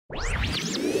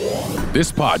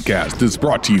This podcast is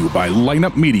brought to you by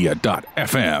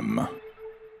lineupmedia.fm.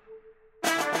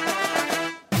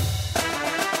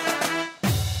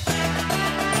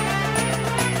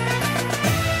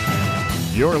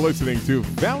 You're listening to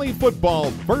Valley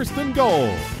Football First and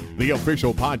Goal, the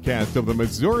official podcast of the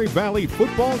Missouri Valley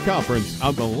Football Conference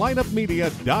on the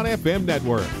lineupmedia.fm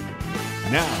network.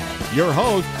 Now, your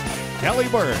host, Kelly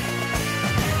Burke.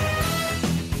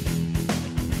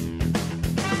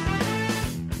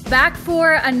 Back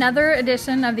for another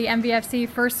edition of the MVFC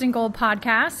First and Goal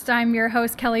podcast. I'm your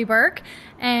host, Kelly Burke,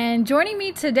 and joining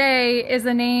me today is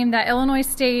a name that Illinois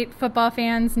State football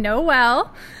fans know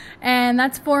well, and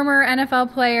that's former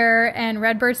NFL player and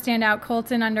Redbird standout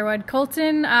Colton Underwood.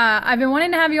 Colton, I've been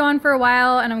wanting to have you on for a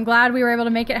while, and I'm glad we were able to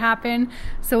make it happen,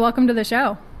 so welcome to the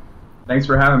show. Thanks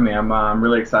for having me. I'm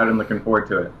really excited and looking forward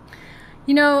to it.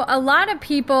 You know, a lot of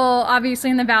people, obviously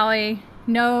in the Valley,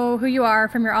 know who you are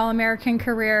from your All-American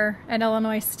career at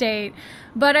Illinois State,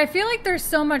 but I feel like there's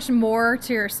so much more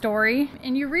to your story,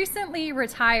 and you recently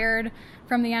retired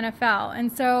from the NFL,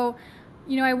 and so,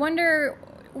 you know, I wonder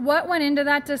what went into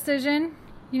that decision,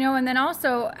 you know, and then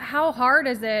also how hard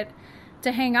is it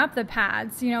to hang up the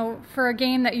pads, you know, for a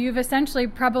game that you've essentially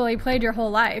probably played your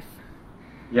whole life?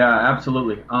 Yeah,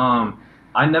 absolutely.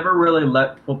 I never really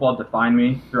let football define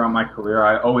me throughout my career.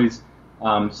 I always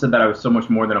said that I was so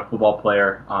much more than a football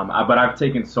player, but I've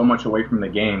taken so much away from the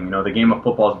game. You know, the game of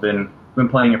football has been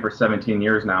playing it for 17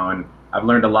 years now, and I've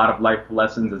learned a lot of life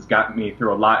lessons. It's gotten me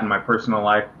through a lot in my personal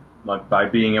life, like by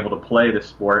being able to play the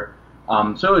sport.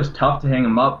 So it was tough to hang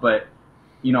them up, but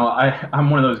you know,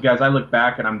 I'm one of those guys. I look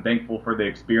back and I'm thankful for the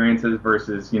experiences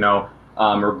versus, you know,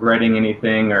 regretting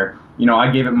anything, or, you know,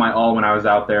 I gave it my all when I was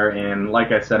out there. And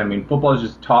like I said, I mean, football has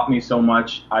just taught me so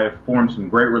much. I have formed some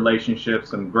great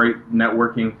relationships, some great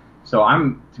networking. So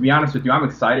to be honest with you, I'm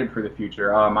excited for the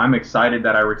future. I'm excited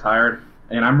that I retired,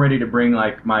 and I'm ready to bring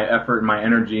like my effort and my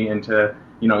energy into,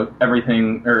 you know,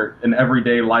 everything, or an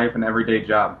everyday life and everyday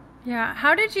job. Yeah.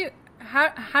 How did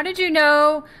you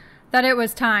know that it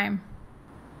was time?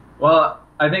 Well,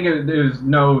 I think it was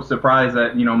no surprise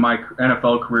that, you know, my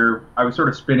NFL career, I was sort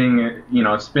of spinning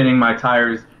my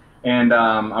tires, and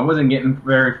I wasn't getting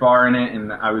very far in it,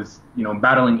 and I was, you know,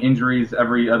 battling injuries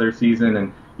every other season,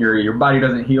 and your body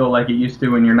doesn't heal like it used to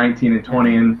when you're 19 and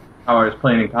 20 and how I was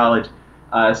playing in college.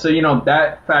 So, you know,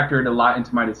 that factored a lot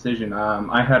into my decision.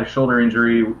 I had a shoulder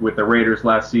injury with the Raiders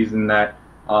last season that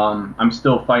I'm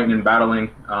still fighting and battling.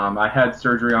 I had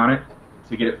surgery on it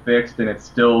to get it fixed, and it's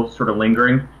still sort of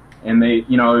lingering. And they,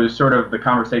 you know, it was sort of the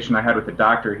conversation I had with the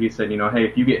doctor. He said, you know, hey,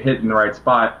 if you get hit in the right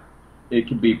spot, it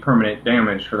could be permanent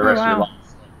damage for the rest of your life.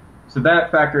 So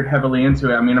that factored heavily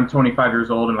into it. I mean, I'm 25 years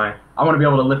old, and I want to be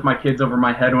able to lift my kids over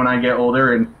my head when I get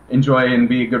older and enjoy and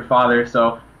be a good father.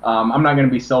 So I'm not going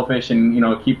to be selfish and, you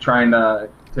know, keep trying to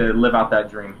live out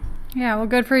that dream. Yeah, well,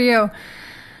 good for you.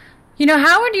 You know,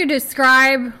 how would you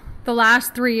describe the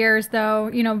last 3 years, though,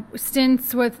 you know,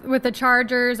 stints with the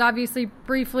Chargers, obviously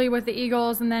briefly with the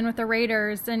Eagles, and then with the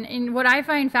Raiders. And what I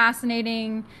find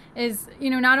fascinating is,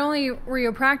 you know, not only were you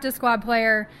a practice squad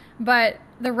player, but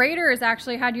the Raiders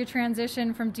actually had you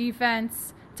transition from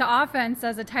defense to offense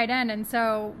as a tight end. And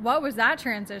so what was that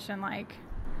transition like?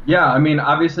 Yeah, I mean,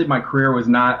 obviously my career was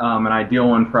not an ideal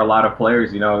one for a lot of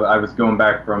players. You know, I was going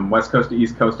back from West Coast to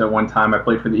East Coast at one time. I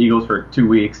played for the Eagles for 2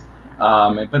 weeks.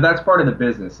 But that's part of the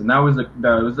business, and that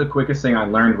was the quickest thing I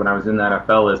learned when I was in the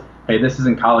NFL is, hey, this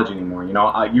isn't college anymore. You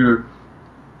know, you're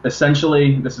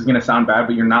essentially, this is going to sound bad,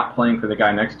 but you're not playing for the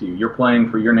guy next to you. You're playing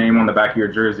for your name on the back of your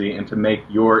jersey and to make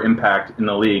your impact in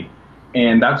the league.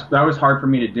 And that was hard for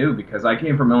me to do because I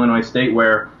came from Illinois State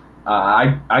where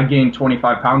I gained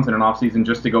 25 pounds in an offseason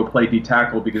just to go play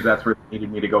D-tackle because that's where they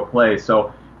needed me to go play.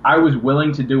 So I was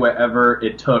willing to do whatever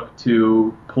it took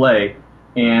to play.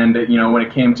 And, you know, when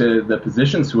it came to the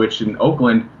position switch in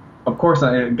Oakland, of course,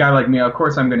 a guy like me, of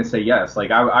course, I'm going to say yes.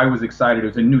 Like, I was excited. It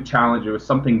was a new challenge. It was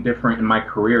something different in my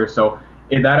career. So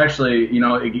that actually, you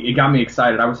know, it got me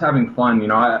excited. I was having fun. You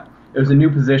know, it was a new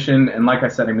position. And like I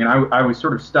said, I mean, I was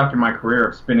sort of stuck in my career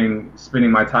of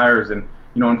spinning my tires. And,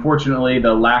 you know, unfortunately,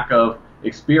 the lack of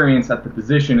experience at the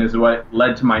position is what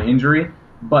led to my injury.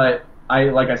 But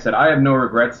like I said, I have no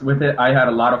regrets with it. I had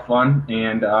a lot of fun,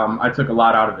 and I took a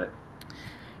lot out of it.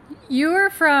 You were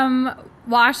from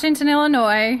Washington,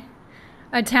 Illinois,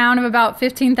 a town of about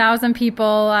 15,000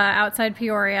 people outside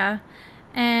Peoria.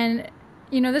 And,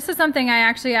 you know, this is something I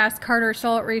actually asked Carter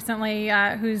Schultz recently,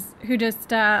 who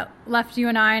just left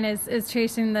UNI and is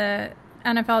chasing the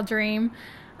NFL dream.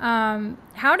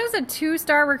 How does a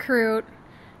two-star recruit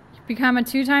become a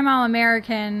two-time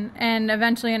All-American and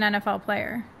eventually an NFL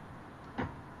player?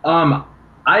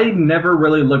 I never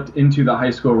really looked into the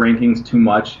high school rankings too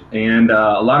much, and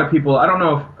a lot of people, I don't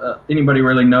know if anybody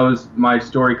really knows my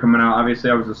story coming out.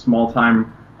 Obviously, I was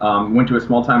went to a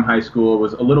small-time high school,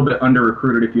 was a little bit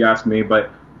under-recruited if you ask me, but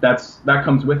that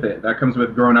comes with it. That comes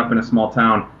with growing up in a small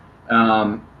town.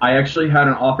 I actually had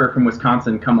an offer from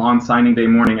Wisconsin come on signing day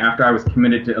morning after I was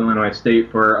committed to Illinois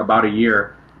State for about a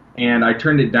year, and I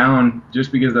turned it down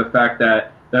just because of the fact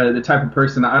that the type of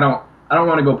person I don't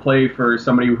want to go play for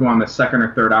somebody who I'm the second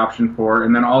or third option for.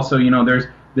 And then also, there's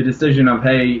the decision of,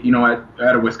 hey,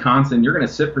 at a Wisconsin, you're going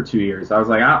to sit for 2 years. I was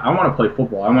like, I want to play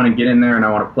football. I want to get in there and I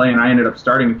want to play. And I ended up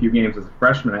starting a few games as a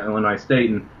freshman at Illinois State,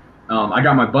 and I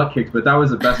got my butt kicked, but that was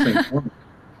the best thing for me.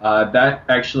 That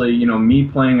actually, me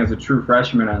playing as a true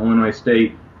freshman at Illinois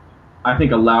State, I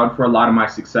think allowed for a lot of my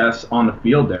success on the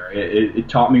field there. It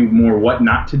taught me more what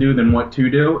not to do than what to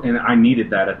do, and I needed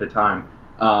that at the time.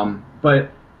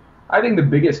 But I think the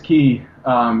biggest key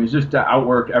is just to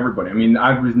outwork everybody. I mean,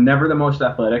 I was never the most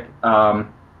athletic. I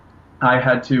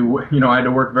had to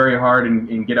work very hard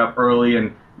and get up early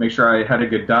and make sure I had a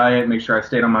good diet, make sure I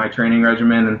stayed on my training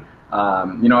regimen. And,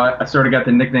 I sort of got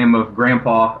the nickname of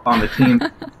Grandpa on the team.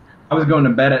 I was going to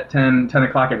bed at 10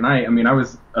 o'clock at night. I mean, I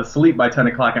was asleep by 10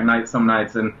 o'clock at night some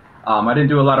nights, and I didn't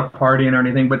do a lot of partying or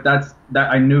anything, but that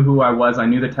I knew who I was. I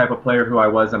knew the type of player who I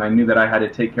was, and I knew that I had to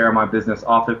take care of my business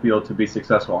off the field to be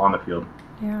successful on the field.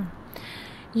 Yeah.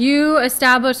 You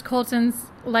established Colton's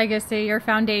Legacy, your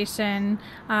foundation,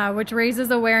 which raises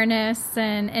awareness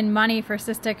and money for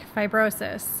cystic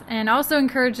fibrosis, and also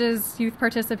encourages youth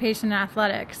participation in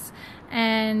athletics.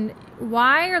 And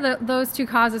why are those two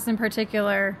causes in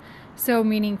particular so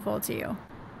meaningful to you?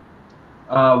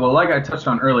 Well, like I touched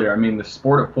on earlier, I mean, the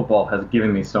sport of football has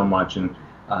given me so much, and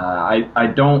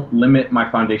I don't limit my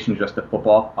foundation just to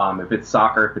football. If it's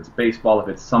soccer, if it's baseball, if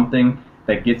it's something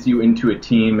that gets you into a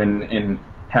team and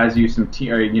has you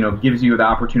gives you the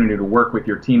opportunity to work with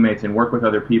your teammates and work with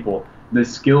other people, the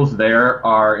skills there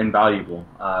are invaluable.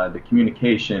 The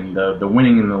communication, the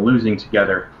winning and the losing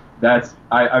together,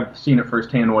 I've seen it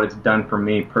firsthand what it's done for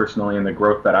me personally and the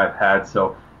growth that I've had.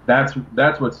 So that's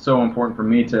what's so important for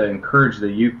me, to encourage the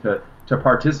youth to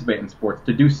participate in sports,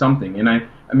 to do something. And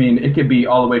I mean, it could be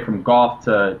all the way from golf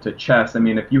to chess. I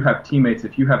mean, if you have teammates,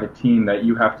 if you have a team that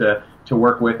you have to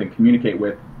work with and communicate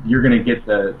with, you're going to get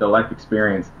the life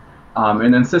experience.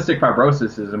 And then cystic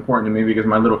fibrosis is important to me because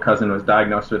my little cousin was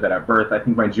diagnosed with it at birth. I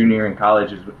think my junior year in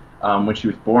college is when she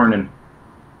was born, and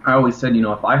I always said,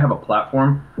 if I have a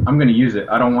platform, I'm going to use it.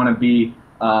 I don't want to be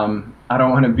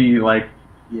like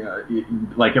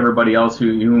like everybody else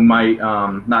who might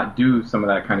not do some of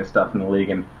that kind of stuff in the league.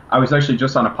 And I was actually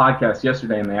just on a podcast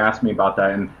yesterday, and they asked me about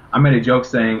that, and I made a joke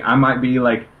saying I might be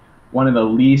like one of the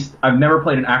least. I've never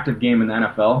played an active game in the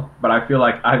NFL, but I feel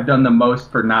like I've done the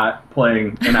most for not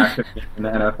playing an active game in the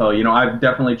NFL. I've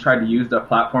definitely tried to use the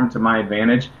platform to my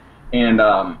advantage, and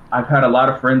I've had a lot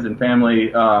of friends and family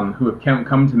who have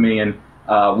come to me and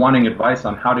wanting advice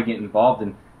on how to get involved.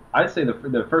 And I'd say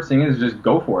the first thing is just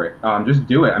go for it. Just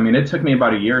do it. I mean, it took me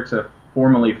about a year to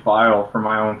formally file for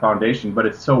my own foundation, but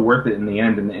it's so worth it in the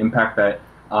end, and the impact that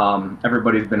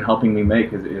everybody's been helping me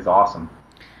make is awesome.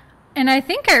 And I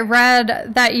think I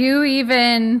read that you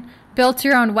even built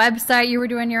your own website. You were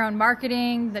doing your own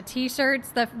marketing, the T-shirts.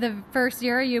 The first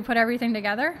year you put everything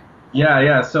together?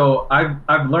 Yeah. So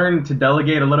I've learned to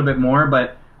delegate a little bit more,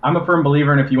 but I'm a firm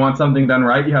believer in if you want something done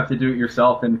right, you have to do it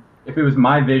yourself. And if it was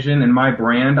my vision and my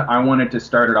brand, I wanted to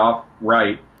start it off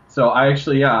right. So I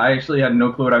actually had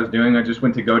no clue what I was doing. I just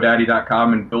went to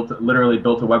GoDaddy.com and literally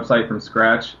built a website from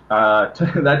scratch.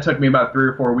 That took me about 3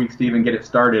 or 4 weeks to even get it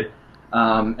started.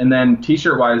 And then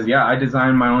T-shirt wise, I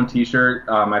designed my own T-shirt.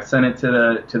 I sent it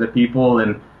to the people,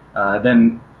 and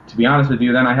then, to be honest with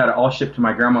you, then I had it all shipped to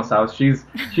my grandma's house. She's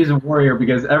a warrior,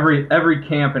 because every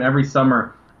camp and every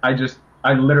summer I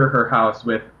litter her house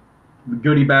with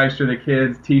goodie bags for the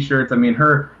kids, T-shirts. I mean,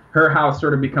 her house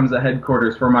sort of becomes a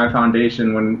headquarters for my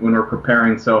foundation when we're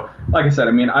preparing. So, like I said,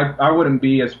 I mean, I wouldn't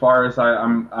be as far as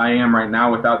I am right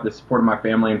now without the support of my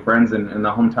family and friends in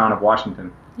the hometown of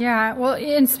Washington. Yeah, well,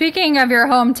 and speaking of your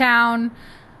hometown,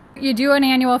 you do an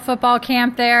annual football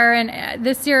camp there, and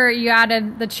this year you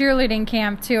added the cheerleading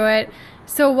camp to it.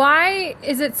 So why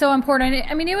is it so important?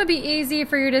 I mean, it would be easy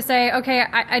for you to say, okay,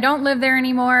 I don't live there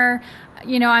anymore.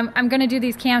 I'm going to do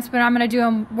these camps, but I'm going to do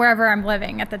them wherever I'm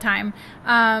living at the time.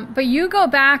 But you go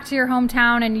back to your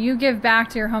hometown and you give back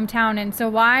to your hometown. And so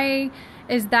why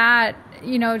is that,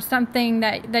 something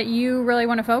that you really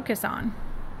want to focus on?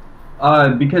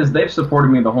 Because they've supported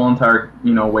me the whole entire,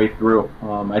 way through.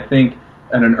 I think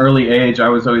at an early age, I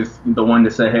was always the one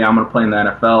to say, hey, I'm going to play in the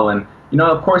NFL. And,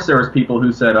 of course there was people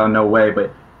who said, oh, no way.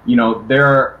 But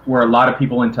there were a lot of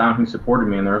people in town who supported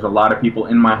me, and there was a lot of people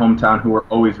in my hometown who were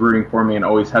always rooting for me and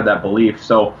always had that belief.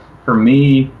 So for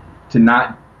me to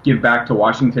not give back to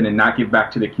Washington and not give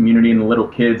back to the community and the little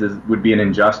kids would be an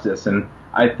injustice. And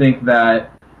I think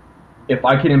that if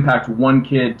I could impact one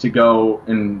kid to go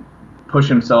and push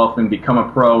himself and become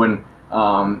a pro and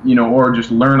or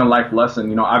just learn a life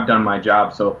lesson, I've done my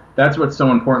job. So that's what's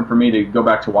so important for me to go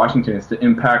back to Washington, is to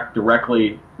impact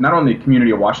directly not only the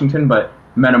community of Washington, but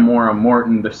Metamora,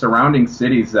 Morton, the surrounding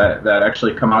cities that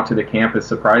actually come out to the camp is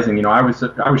surprising. I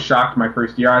was shocked my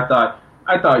first year. I thought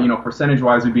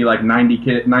percentage-wise it'd be like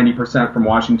 90% from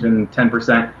Washington and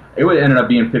 10%. It would ended up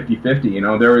being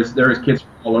 50-50. There was kids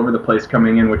all over the place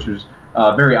coming in, which was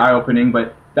very eye-opening.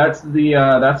 But that's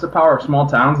the power of small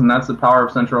towns, and that's the power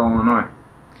of Central Illinois.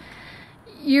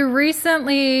 You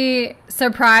recently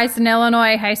surprised an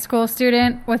Illinois high school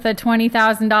student with a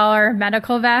 $20,000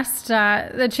 medical vest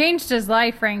that changed his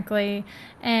life, frankly.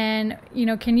 And,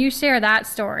 can you share that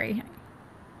story?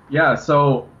 Yeah,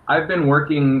 so I've been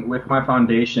working with my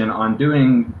foundation on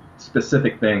doing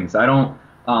specific things. I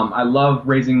love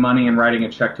raising money and writing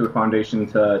a check to a foundation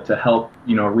to help,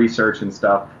 research and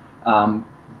stuff.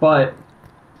 But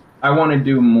I want to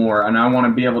do more, and I want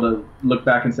to be able to look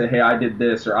back and say, hey, I did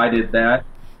this or I did that.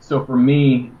 So for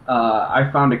me, I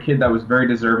found a kid that was very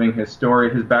deserving. His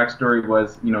backstory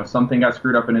was, something got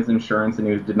screwed up in his insurance, and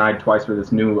he was denied twice for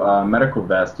this new medical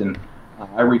vest. And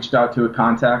I reached out to a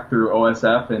contact through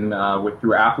OSF and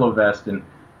through AffloVest, and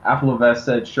AffloVest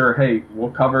said, sure, hey, we'll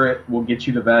cover it, we'll get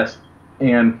you the vest.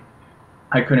 And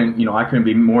I couldn't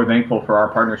be more thankful for our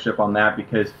partnership on that,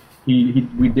 because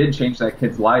we did change that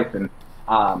kid's life. And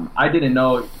I didn't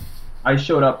know. I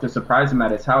showed up to surprise him at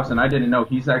his house, and I didn't know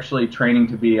he's actually training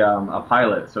to be a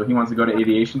pilot. So he wants to go to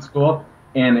aviation school,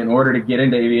 and in order to get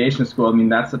into aviation school,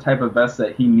 that's the type of vest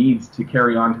that he needs to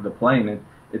carry on to the plane. And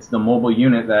it's the mobile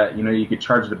unit that you could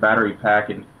charge the battery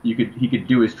pack, and he could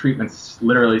do his treatments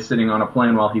literally sitting on a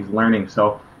plane while he's learning.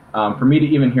 So for me to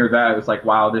even hear that, it was like,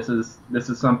 wow, this is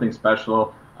something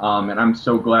special. And I'm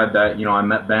so glad that I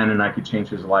met Ben and I could change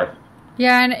his life.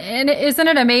 Yeah, and isn't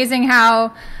it amazing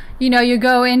how you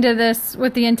go into this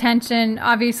with the intention,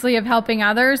 obviously, of helping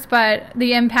others, but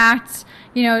the impact,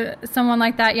 someone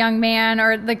like that young man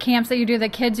or the camps that you do, the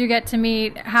kids you get to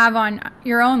meet, have on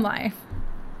your own life.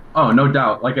 Oh, no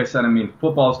doubt. Like I said,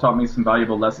 football has taught me some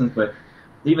valuable lessons, but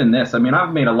even this, I've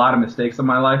made a lot of mistakes in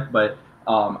my life, but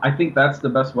I think that's the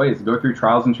best way, is to go through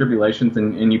trials and tribulations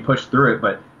and you push through it.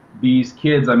 But these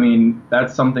kids,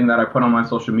 that's something that I put on my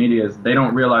social media, is they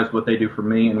don't realize what they do for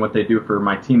me and what they do for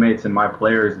my teammates and my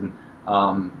players.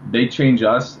 And they change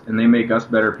us and they make us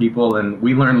better people, and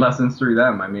we learn lessons through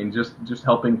them. Just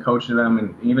helping coach them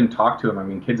and even talk to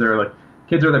them. Kids are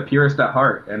the purest at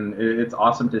heart, and it's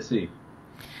awesome to see.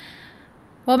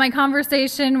 Well, my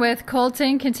conversation with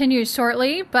Colton continues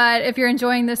shortly, but if you're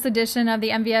enjoying this edition of the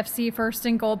MVFC First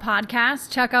and Goal podcast,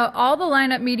 check out all the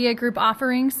Lineup Media Group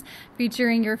offerings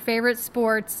featuring your favorite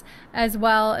sports as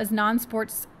well as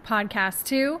non-sports podcasts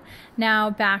too. Now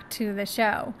back to the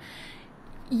show.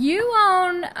 You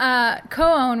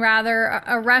co-own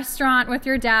a restaurant with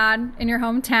your dad in your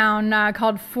hometown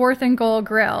called Fourth and Goal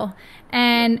Grill.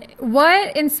 And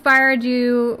what inspired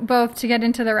you both to get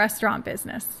into the restaurant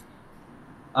business?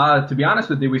 To be honest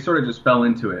with you, we sort of just fell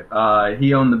into it.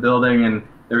 He owned the building, and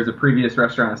there was a previous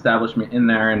restaurant establishment in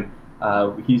there, and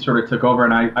he sort of took over.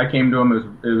 And I came to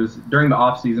him. It was during the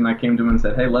off season. I came to him and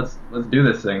said, "Hey, let's do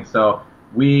this thing." So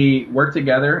we worked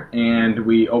together and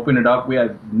we opened it up. We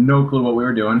had no clue what we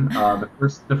were doing.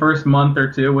 The first month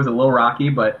or two was a little rocky,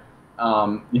 but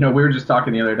we were just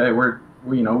talking the other day.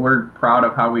 We're proud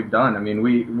of how we've done.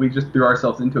 We just threw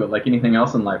ourselves into it like anything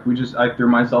else in life. I threw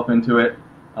myself into it.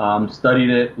 Studied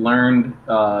it, learned,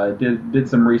 did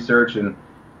some research, and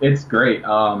it's great.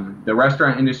 The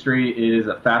restaurant industry is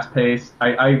a fast-paced.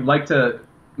 I like to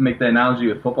make the analogy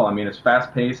with football. It's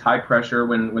fast-paced, high pressure.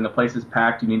 When the place is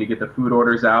packed, you need to get the food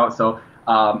orders out. So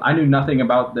I knew nothing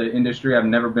about the industry. I've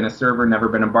never been a server, never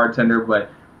been a bartender,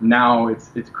 but now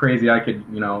it's crazy.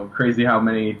 Crazy how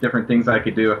many different things I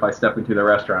could do if I step into the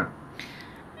restaurant.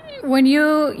 When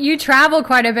you travel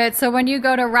quite a bit, so when you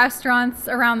go to restaurants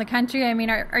around the country,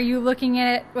 are you looking at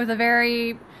it with a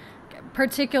very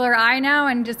particular eye now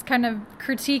and just kind of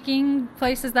critiquing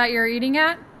places that you're eating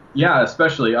at? Yeah,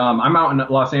 especially. I'm out in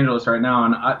Los Angeles right now,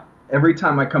 and every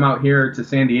time I come out here to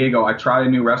San Diego, I try a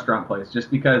new restaurant place, just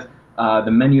because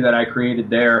the menu that I created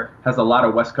there has a lot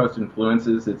of West Coast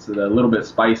influences. It's a little bit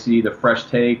spicy, the fresh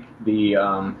take,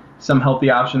 some healthy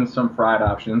options, some fried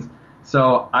options.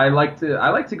 So I like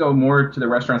to go more to the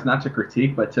restaurants, not to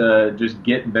critique, but to just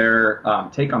get their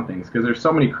take on things, because there's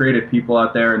so many creative people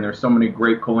out there, and there's so many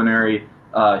great culinary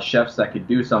chefs that could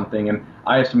do something. And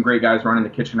I have some great guys running the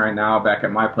kitchen right now back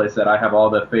at my place that I have all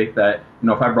the faith that,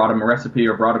 if I brought them a recipe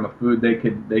or brought them a food, they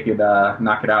could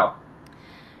knock it out.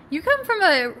 You come from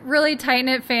a really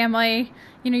tight-knit family.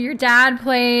 Your dad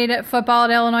played football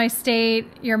at Illinois State,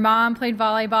 your mom played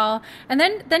volleyball, and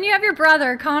then you have your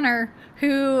brother, Connor,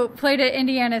 who played at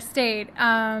Indiana State.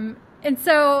 And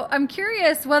so I'm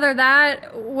curious whether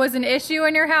that was an issue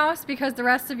in your house because the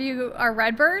rest of you are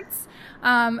Redbirds.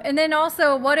 And then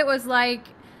also what it was like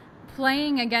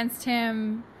playing against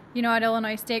him, at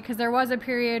Illinois State, because there was a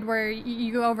period where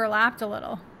you overlapped a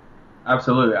little.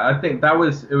 Absolutely. I think it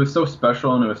was so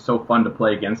special, and it was so fun to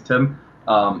play against him.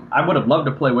 I would have loved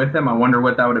to play with him. I wonder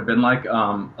what that would have been like,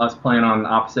 us playing on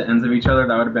opposite ends of each other.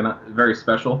 That would have been very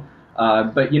special.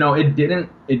 But it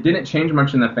didn't change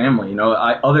much in the family.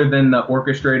 Other than the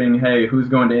orchestrating, hey, who's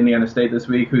going to Indiana State this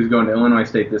week, who's going to Illinois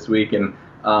State this week, and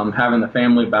having the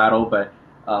family battle. But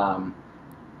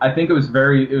I think it was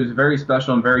very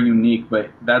special and very unique.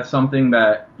 But that's something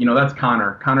that that's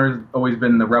Connor. Connor's always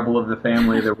been the rebel of the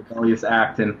family, the rebellious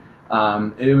act, and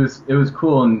it was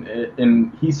cool.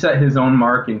 And he set his own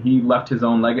mark, and he left his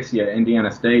own legacy at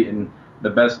Indiana State, and the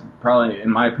best, probably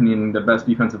in my opinion, the best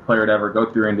defensive player to ever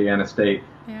go through Indiana State.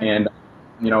 Yeah.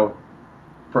 And,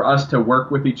 for us to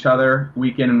work with each other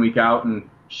week in and week out and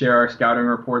share our scouting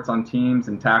reports on teams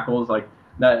and tackles, like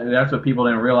that's what people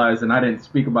didn't realize. And I didn't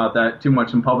speak about that too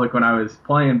much in public when I was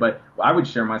playing, but I would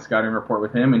share my scouting report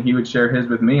with him, and he would share his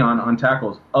with me on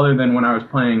tackles. Other than when I was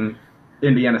playing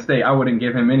Indiana State, I wouldn't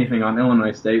give him anything on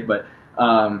Illinois State. But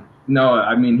no,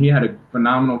 I mean, he had a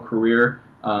phenomenal career.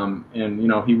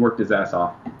 And he worked his ass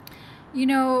off.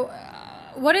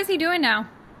 What is he doing now?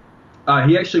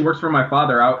 He actually works for my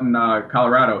father out in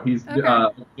Colorado. He's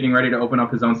getting ready to open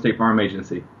up his own State Farm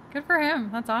agency. Good for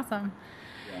him. That's awesome.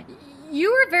 Yeah.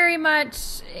 You were very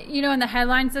much, in the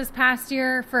headlines this past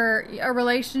year for a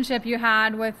relationship you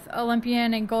had with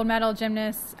Olympian and gold medal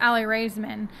gymnast Allie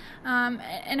Raisman.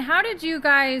 And how did you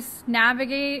guys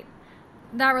navigate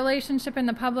that relationship in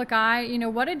the public eye?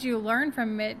 What did you learn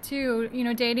from it too,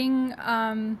 dating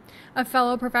a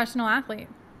fellow professional athlete?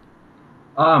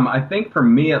 I think for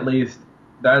me at least,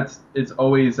 that's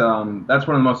one of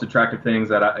the most attractive things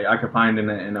that I could find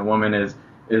in a woman is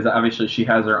obviously she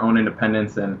has her own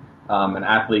independence, and an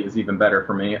athlete is even better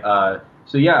for me.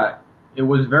 So yeah, it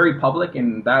was very public,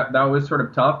 and that was sort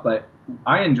of tough, but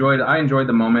I enjoyed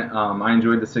the moment. I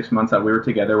enjoyed the 6 months that we were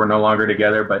together. We're no longer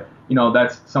together, but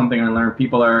that's something I learned.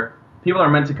 People are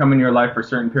meant to come in your life for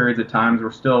certain periods of times.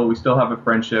 We still have a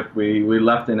friendship. We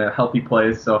left in a healthy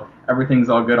place, so everything's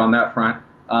all good on that front.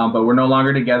 But we're no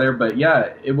longer together. But yeah,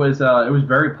 it was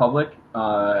very public.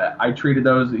 I treated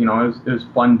those, it was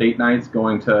fun date nights,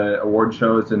 going to award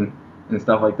shows and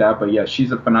stuff like that. But yeah,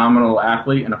 she's a phenomenal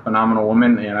athlete and a phenomenal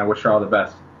woman, and I wish her all the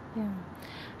best.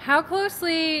 How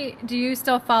closely do you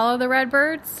still follow the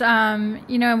Redbirds? And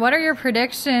what are your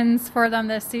predictions for them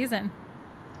this season?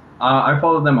 I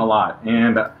follow them a lot,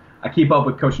 and I keep up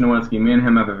with Coach Nowinski. Me and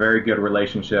him have a very good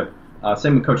relationship.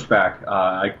 Same with Coach Spack.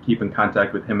 I keep in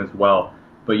contact with him as well.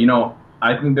 But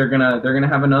I think they're gonna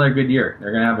have another good year.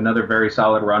 They're gonna have another very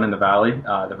solid run in the Valley.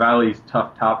 The Valley's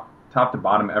tough, top to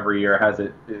bottom every year.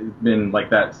 It's been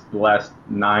like that the last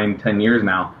 9-10 years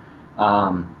now.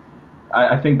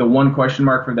 I think the one question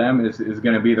mark for them is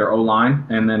going to be their O-line,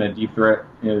 and then a deep threat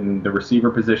in the receiver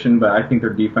position. But I think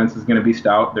their defense is going to be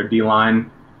stout. Their D-line,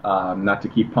 not to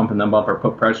keep pumping them up or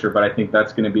put pressure, but I think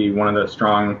that's going to be one of the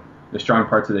strong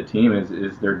parts of the team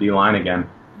is their D-line again.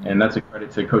 And that's a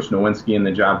credit to Coach Nowinski and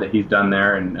the job that he's done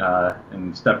there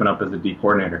and stepping up as a D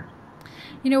coordinator.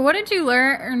 What did you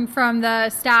learn from the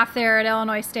staff there at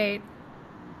Illinois State?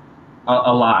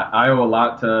 A lot. I owe a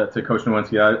lot to Coach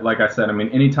Nowinski. Like I said, I mean,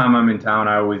 anytime I'm in town,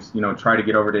 I always, try to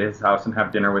get over to his house and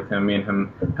have dinner with him. Me and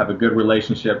him have a good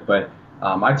relationship. But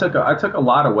I took a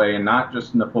lot away, and not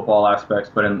just in the football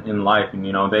aspects, but in life. And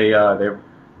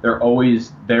they're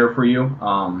always there for you.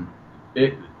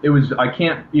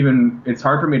 It's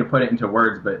hard for me to put it into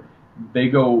words, but they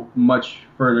go much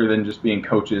further than just being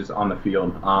coaches on the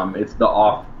field. It's the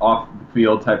off the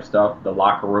field type stuff, the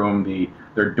locker room,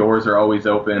 their doors are always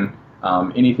open.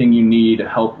 Anything you need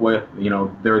help with,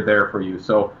 they're there for you.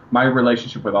 So my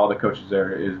relationship with all the coaches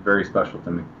there is very special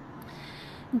to me.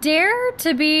 Dare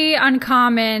to be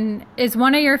uncommon is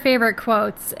one of your favorite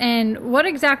quotes, and what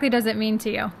exactly does it mean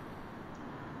to you?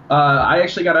 I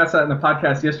actually got asked that in the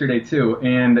podcast yesterday too,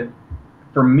 and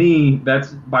for me,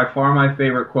 that's by far my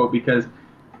favorite quote, because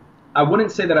I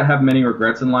wouldn't say that I have many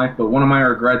regrets in life, but one of my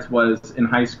regrets was in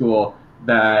high school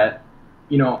that,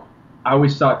 I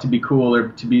always thought to be cool or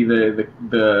to be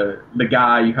the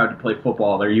guy, you had to play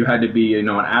football or you had to be, an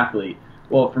athlete.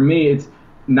 Well, for me, it's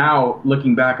now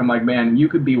looking back, I'm like, man, you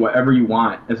could be whatever you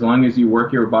want as long as you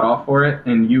work your butt off for it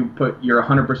and you put your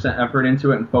 100% effort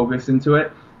into it and focus into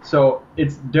it. So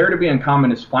it's dare to be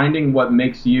uncommon is finding what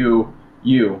makes you,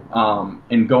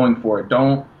 and going for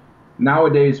it.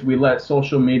 Nowadays, we let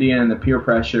social media and the peer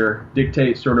pressure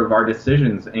dictate sort of our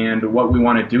decisions and what we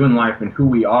want to do in life and who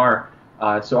we are.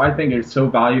 So I think it's so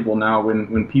valuable now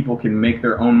when people can make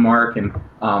their own mark and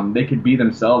they could be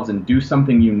themselves and do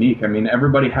something unique. I mean,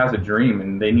 everybody has a dream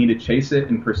and they need to chase it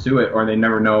and pursue it, or they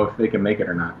never know if they can make it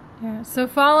or not. Yeah. So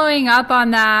following up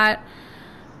on that,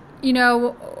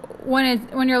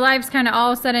 when your life's kind of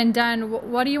all said and done,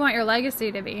 what do you want your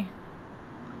legacy to be?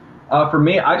 For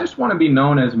me, I just want to be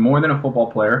known as more than a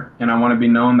football player, and I want to be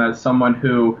known as someone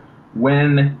who,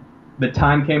 when the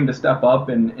time came to step up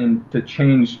and to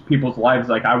change people's lives,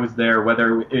 like I was there,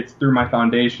 whether it's through my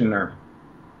foundation or,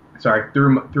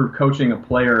 through coaching a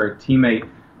player or a teammate.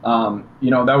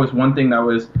 That was one thing that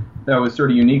was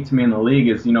sort of unique to me in the league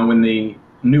is, when the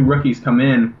new rookies come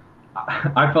in,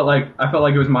 I felt like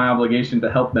it was my obligation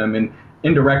to help them, and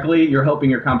indirectly you're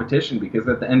helping your competition because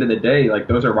at the end of the day, like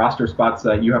those are roster spots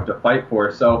that you have to fight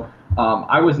for. So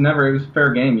it was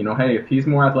fair game. Hey, if he's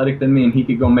more athletic than me and he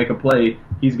could go make a play,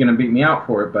 he's going to beat me out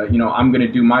for it. But, I'm going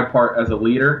to do my part as a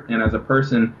leader and as a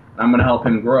person, and I'm going to help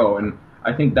him grow. And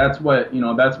I think that's what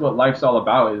life's all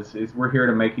about is we're here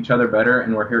to make each other better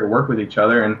and we're here to work with each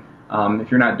other. And if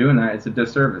you're not doing that, it's a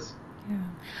disservice.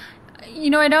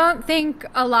 I don't think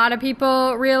a lot of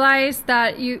people realize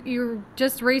that you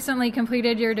just recently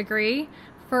completed your degree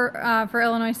for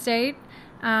Illinois State.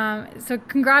 So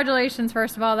congratulations,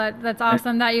 first of all. That's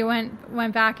awesome that you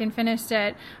went back and finished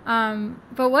it.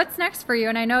 But what's next for you?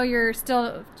 And I know you're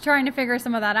still trying to figure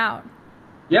some of that out.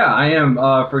 Yeah, I am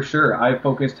for sure. I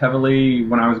focused heavily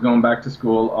when I was going back to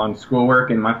school on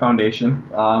schoolwork and my foundation.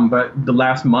 But the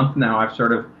last month now, I've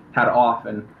sort of had off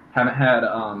and haven't had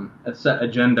a set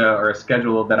agenda or a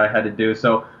schedule that I had to do.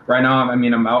 So right now,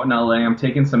 I'm out in LA. I'm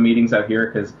taking some meetings out here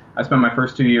because I spent my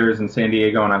first 2 years in San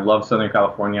Diego and I love Southern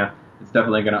California. It's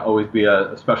definitely going to always be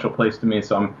a special place to me.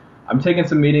 So I'm taking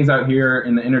some meetings out here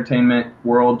in the entertainment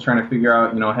world, trying to figure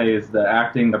out, hey, is the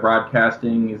acting, the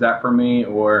broadcasting, is that for me?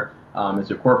 Or is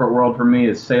the corporate world for me?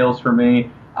 Is sales for me?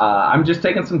 I'm just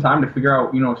taking some time to figure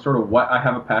out, sort of what I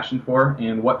have a passion for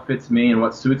and what fits me and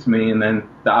what suits me, and then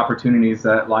the opportunities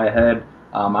that lie ahead,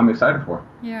 I'm excited for.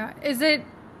 Yeah. Is it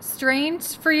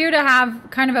strange for you to have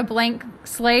kind of a blank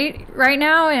slate right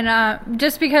now? And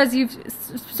just because you've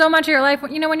so much of your life,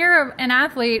 when you're an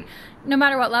athlete, no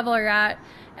matter what level you're at,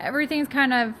 everything's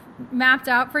kind of mapped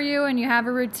out for you and you have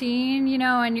a routine,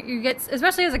 and you get,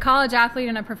 especially as a college athlete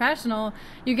and a professional,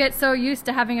 you get so used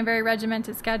to having a very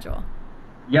regimented schedule.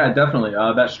 Yeah, definitely.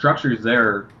 That structure is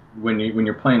there when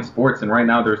you're playing sports, and right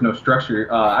now there's no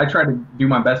structure. I try to do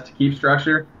my best to keep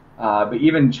structure, but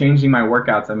even changing my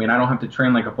workouts, I don't have to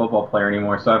train like a football player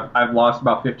anymore. So I've lost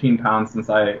about 15 pounds since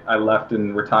I left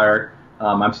and retired.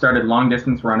 I've started long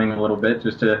distance running a little bit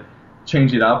just to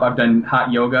change it up. I've done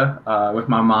hot yoga with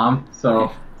my mom,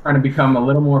 so trying to become a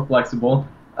little more flexible.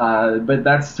 But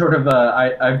that's sort of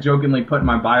I've jokingly put in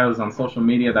my bios on social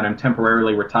media that I'm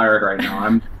temporarily retired right now.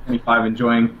 I'm 25,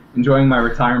 enjoying my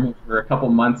retirement for a couple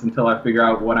months until I figure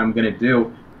out what I'm going to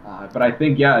do. But I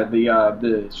think,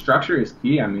 the structure is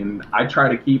key. I try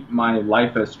to keep my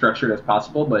life as structured as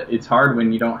possible, but it's hard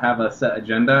when you don't have a set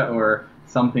agenda or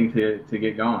something to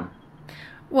get going.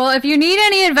 Well, if you need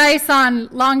any advice on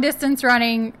long distance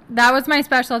running, that was my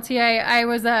specialty. I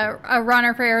was a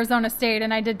runner for Arizona State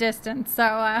and I did distance, so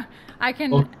I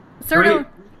can sort of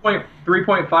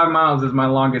 3.5 miles is my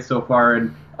longest so far,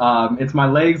 and it's my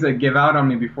legs that give out on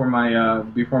me before my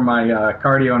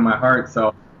cardio and my heart.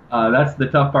 So that's the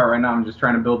tough part right now. I'm just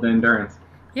trying to build the endurance.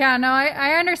 Yeah, no,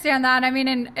 I understand that.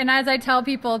 And as I tell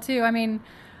people too,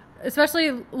 especially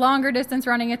longer distance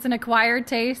running, it's an acquired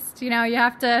taste. You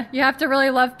have to really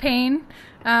love pain.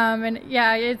 And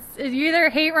yeah, it's you either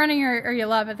hate running or you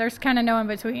love it. There's kind of no in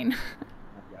between.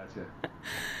 Gotcha.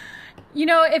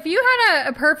 If you had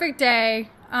a perfect day,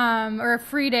 or a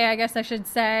free day, I guess I should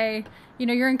say,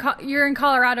 you're in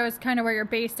Colorado is kind of where you're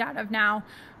based out of now.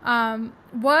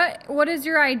 What is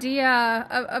your idea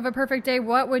of a perfect day?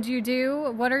 What would you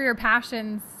do? What are your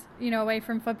passions, away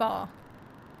from football?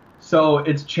 So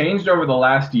it's changed over the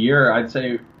last year. I'd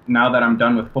say now that I'm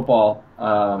done with football,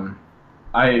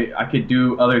 I could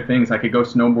do other things. I could go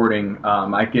snowboarding.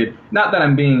 I could, not that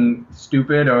I'm being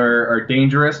stupid or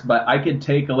dangerous, but I could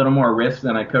take a little more risk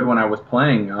than I could when I was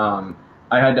playing.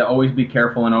 I had to always be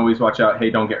careful and always watch out. Hey,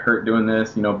 don't get hurt doing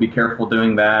this. Be careful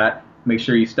doing that. Make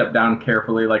sure you step down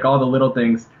carefully. Like all the little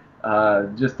things,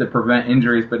 just to prevent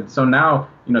injuries. But so now,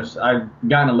 I've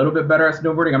gotten a little bit better at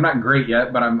snowboarding. I'm not great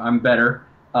yet, but I'm better.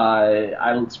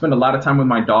 I spend a lot of time with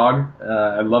my dog.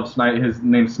 I love Snipe. His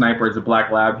name's Sniper. It's a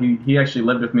black lab. He actually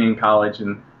lived with me in college,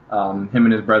 and him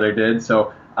and his brother did.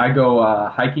 So I go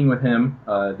hiking with him.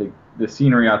 The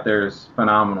scenery out there is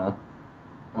phenomenal.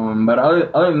 But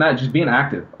other than that, just being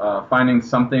active, finding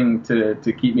something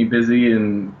to keep me busy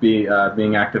and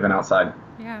being active and outside.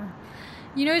 Yeah.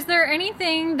 Is there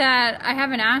anything that I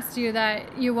haven't asked you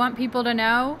that you want people to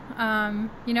know?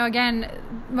 Again,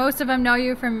 most of them know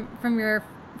you from your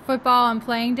football and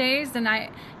playing days, and I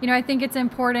think it's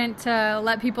important to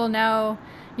let people know,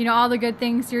 all the good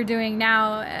things you're doing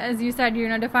now. As you said,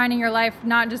 defining your life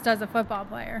not just as a football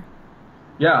player.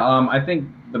 Yeah, I think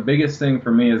the biggest thing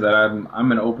for me is that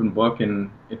I'm an open book,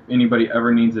 and if anybody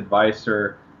ever needs advice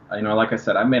or, like I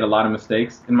said, I've made a lot of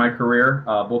mistakes in my career,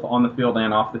 both on the field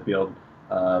and off the field.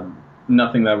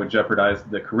 Nothing that would jeopardize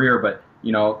the career, but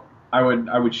I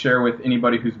would share with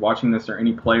anybody who's watching this or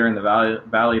any player in the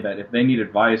valley that if they need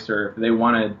advice or if they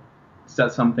want to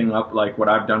set something up like what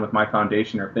I've done with my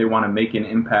foundation, or if they want to make an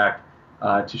impact,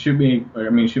 to shoot me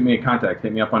a contact,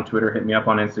 hit me up on Twitter, hit me up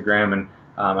on Instagram, and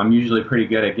I'm usually pretty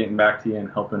good at getting back to you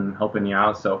and helping you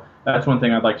out. So that's one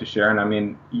thing I'd like to share.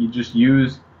 And you just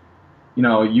use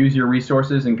your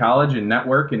resources in college and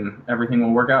network, and everything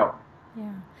will work out.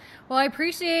 Yeah. Well, I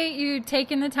appreciate you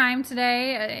taking the time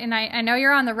today, and I know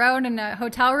you're on the road in a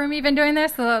hotel room even doing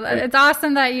this, so it's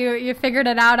awesome that you figured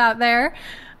it out there.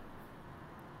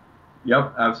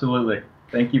 Yep, absolutely.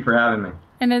 Thank you for having me.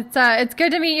 And it's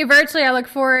good to meet you virtually. I look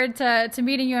forward to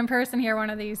meeting you in person here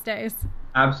one of these days.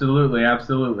 Absolutely,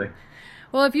 absolutely.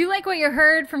 Well, if you like what you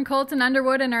heard from Colton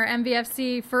Underwood in our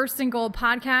MVFC First and Goal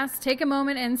podcast, take a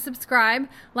moment and subscribe.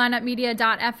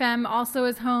 lineupmedia.fm also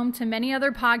is home to many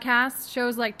other podcasts,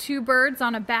 shows like Two Birds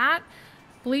on a Bat,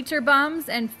 Bleacher Bums,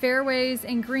 and Fairways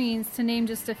and Greens, to name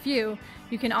just a few.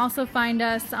 You can also find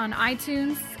us on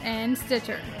iTunes and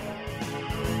Stitcher.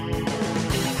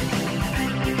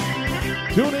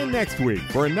 Tune in next week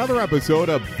for another episode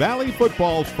of Valley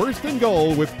Football's First and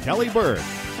Goal with Kelly Bird,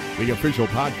 the official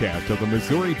podcast of the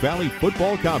Missouri Valley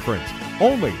Football Conference,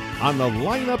 only on the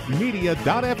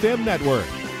lineupmedia.fm network.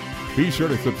 Be sure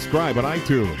to subscribe on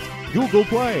iTunes, Google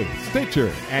Play,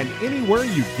 Stitcher, and anywhere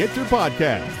you get your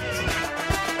podcasts.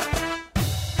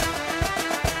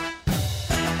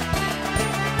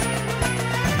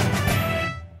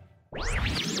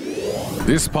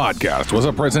 This podcast was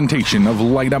a presentation of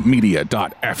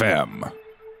lineupmedia.fm.